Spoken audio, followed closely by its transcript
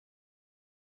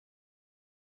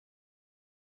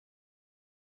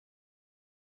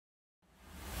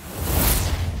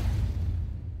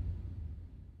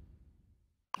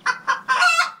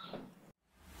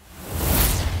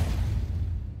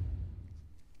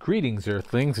Greetings,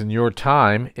 Earthlings, in your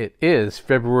time. It is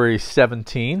February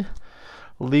 17.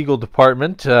 Legal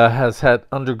department has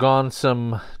undergone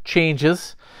some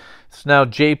changes. It's now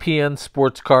JPN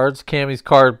Sports Cards, Cammy's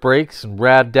Card Breaks, and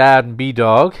Rad Dad and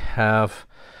B-Dog have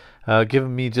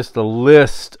given me just a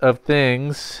list of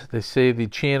things. They say the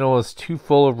channel is too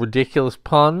full of ridiculous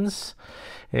puns,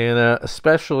 and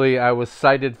especially I was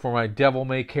cited for my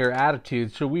devil-may-care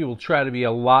attitude, so we will try to be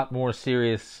a lot more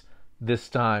serious this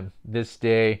time, this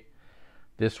day,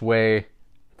 this way.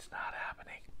 It's not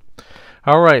happening.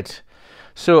 All right.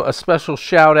 So a special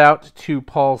shout out to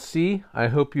Paul C. I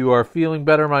hope you are feeling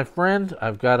better, my friend.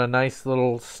 I've got a nice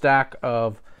little stack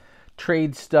of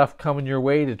trade stuff coming your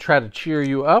way to try to cheer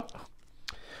you up.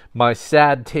 My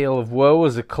sad tale of woe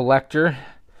as a collector.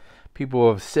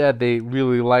 People have said they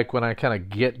really like when I kind of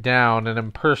get down and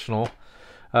am personal.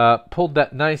 Pulled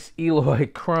that nice Eloy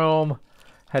Chrome.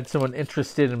 Had someone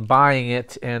interested in buying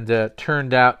it, and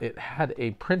turned out it had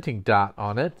a printing dot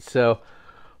on it. So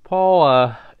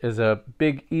Paul is a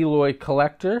big Eloy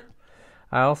collector.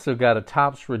 I also got a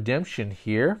Topps Redemption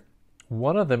here.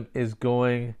 One of them is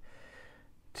going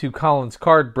to Colin's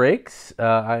Card Breaks.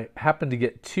 I happen to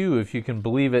get two, if you can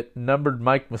believe it, numbered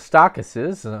Mike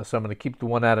Moustakas, so I'm going to keep the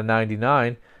one out of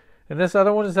 99. And this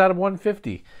other one is out of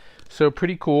 150. So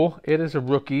pretty cool. It is a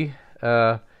rookie.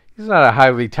 He's not a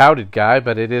highly touted guy,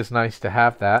 but it is nice to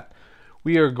have that.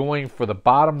 We are going for the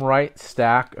bottom right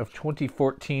stack of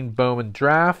 2014 Bowman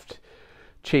Draft.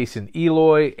 Chasing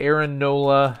Eloy, Aaron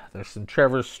Nola. There's some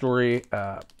Trevor Story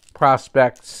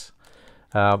prospects.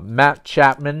 Matt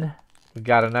Chapman. We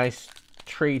got a nice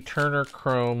Trey Turner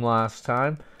Chrome last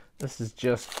time. This is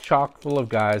just chock full of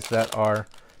guys that are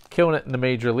killing it in the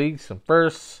major leagues. Some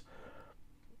firsts.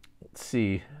 Let's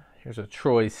see. Here's a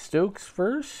Troy Stokes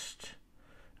first.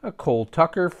 A Cole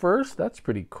Tucker first. That's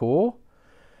pretty cool.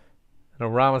 And a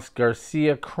Ramos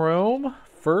Garcia Chrome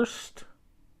first.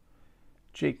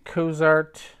 Jake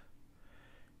Cozart.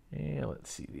 And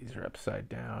let's see, these are upside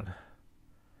down.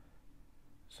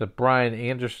 So Brian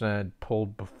Anderson I had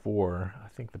pulled before. I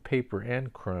think the paper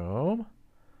and Chrome.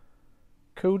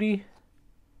 Cody.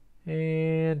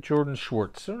 And Jordan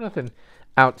Schwartz. So nothing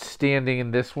outstanding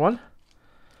in this one.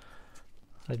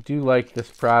 I do like this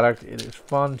product. It is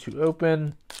fun to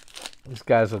open. These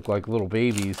guys look like little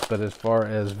babies, but as far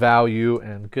as value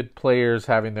and good players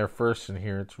having their first in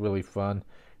here, it's really fun.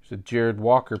 There's a Jared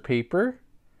Walker paper.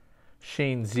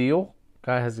 Shane Zeal.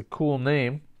 Guy has a cool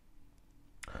name.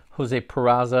 Jose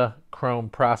Peraza Chrome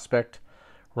Prospect.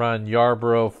 Ron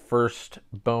Yarbrough first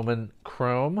Bowman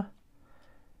Chrome.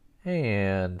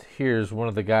 And here's one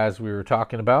of the guys we were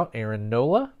talking about, Aaron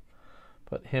Nola.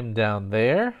 Put him down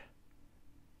there.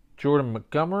 Jordan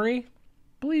Montgomery.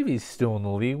 I believe he's still in the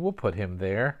league. We'll put him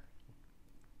there.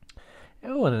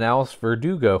 Oh, and an Alice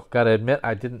Verdugo. Got to admit,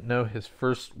 I didn't know his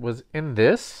first was in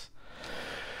this.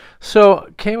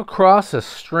 So, came across a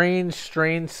strange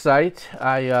site.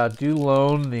 I do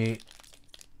loan the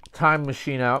Time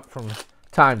Machine out from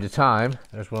time to time.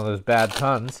 There's one of those bad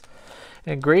puns.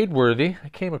 And Gradeworthy, I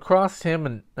came across him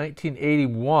in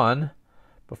 1981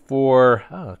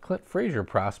 before Clint Frazier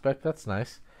prospect. That's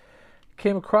nice.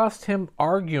 Came across him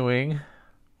arguing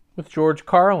with George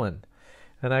Carlin.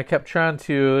 And I kept trying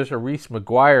to, there's a Reese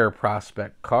McGuire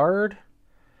prospect card.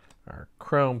 Our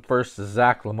Chrome first is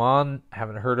Zach Lemon.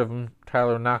 Haven't heard of him.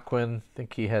 Tyler Naquin.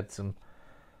 Think he had some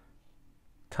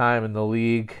time in the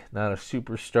league. Not a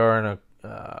superstar. And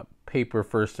a paper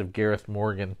first of Gareth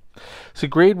Morgan. So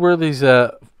Gradeworthy's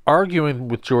arguing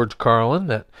with George Carlin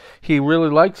that he really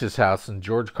likes his house. And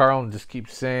George Carlin just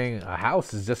keeps saying a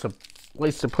house is just a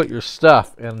place to put your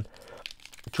stuff. And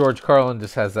George Carlin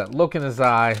just has that look in his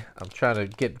eye. I'm trying to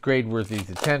get Gradeworthy's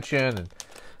attention and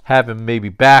have him maybe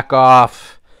back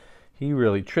off. He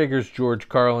really triggers George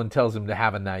Carlin, tells him to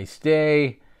have a nice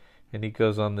day, and he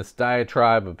goes on this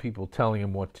diatribe of people telling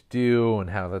him what to do and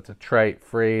how that's a trite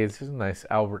phrase. Here's a nice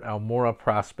Albert Almora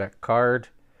prospect card.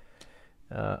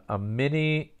 A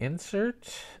mini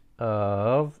insert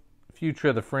of future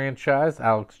of the franchise,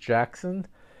 Alex Jackson.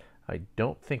 I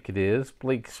don't think it is.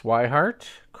 Blake Swihart,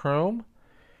 Chrome.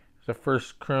 The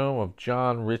first Chrome of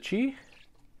John Ritchie.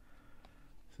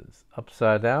 This is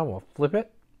upside down. We'll flip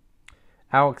it.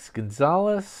 Alex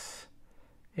Gonzalez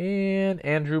and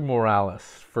Andrew Morales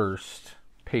first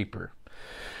paper.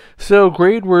 So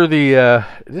Gradeworthy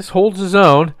this holds his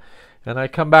own, and I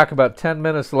come back about 10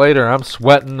 minutes later. I'm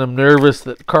sweating. I'm nervous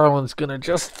that Carlin's going to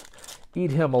just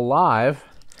eat him alive.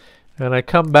 And I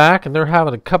come back, and they're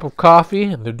having a cup of coffee,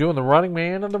 and they're doing the Running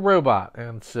Man and the Robot.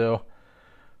 And so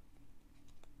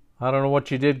I don't know what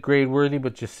you did, Gradeworthy,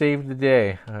 but you saved the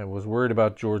day. I was worried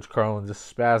about George Carlin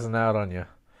just spazzing out on you.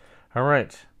 All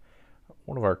right.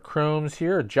 One of our chromes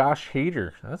here, Josh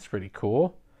Hader. That's pretty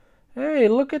cool. Hey,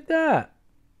 look at that.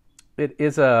 It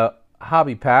is a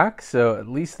hobby pack, so at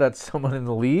least that's someone in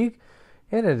the league.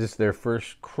 And it is their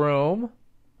first chrome.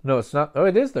 No, it's not. Oh,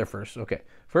 it is their first. Okay.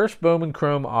 First Bowman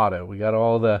Chrome Auto. We got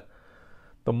all the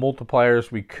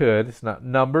multipliers we could. It's not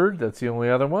numbered. That's the only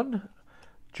other one.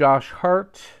 Josh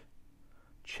Hart.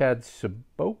 Chad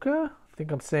Saboka. I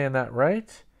think I'm saying that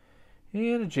right.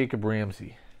 And a Jacob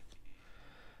Ramsey.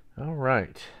 All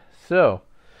right. So,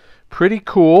 pretty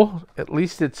cool. At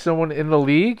least it's someone in the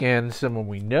league and someone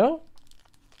we know.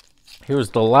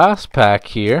 Here's the last pack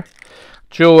here.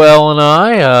 Joel and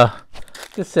I,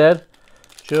 like I said,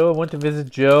 Joe went to visit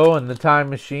Joe in the time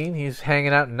machine. He's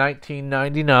hanging out in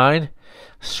 1999,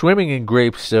 swimming in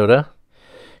grape soda.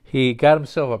 He got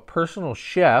himself a personal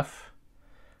chef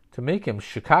to make him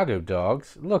Chicago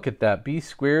dogs. Look at that, B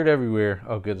squared everywhere.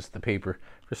 Oh, good, it's the paper.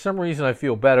 For some reason, I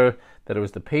feel better that it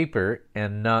was the paper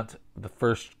and not the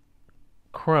first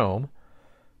chrome.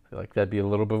 I feel like that'd be a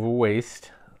little bit of a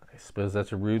waste. I suppose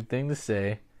that's a rude thing to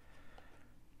say.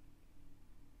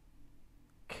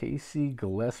 Casey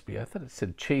Gillespie. I thought it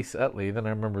said Chase Utley. Then I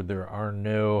remembered there are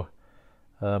no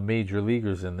major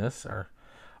leaguers in this.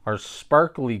 Our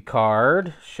sparkly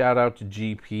card, shout out to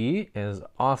GP, is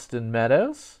Austin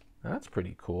Meadows. That's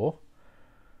pretty cool.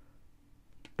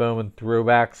 Bowman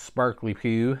throwback sparkly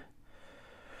pew.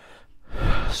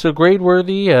 So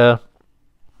Gradeworthy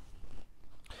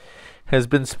has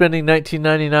been spending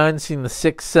 $19.99, seen The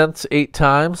Sixth Sense 8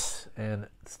 times, and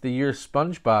it's the year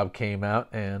SpongeBob came out,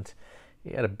 and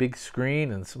he had a big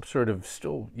screen and some sort of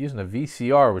still using a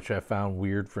VCR, which I found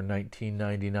weird for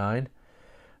 $19.99.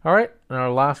 All right, and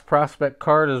our last prospect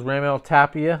card is Ramel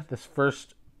Tapia, this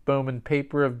first Bowman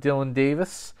paper of Dylan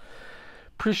Davis.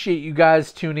 Appreciate you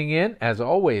guys tuning in. As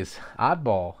always,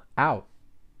 Oddball out.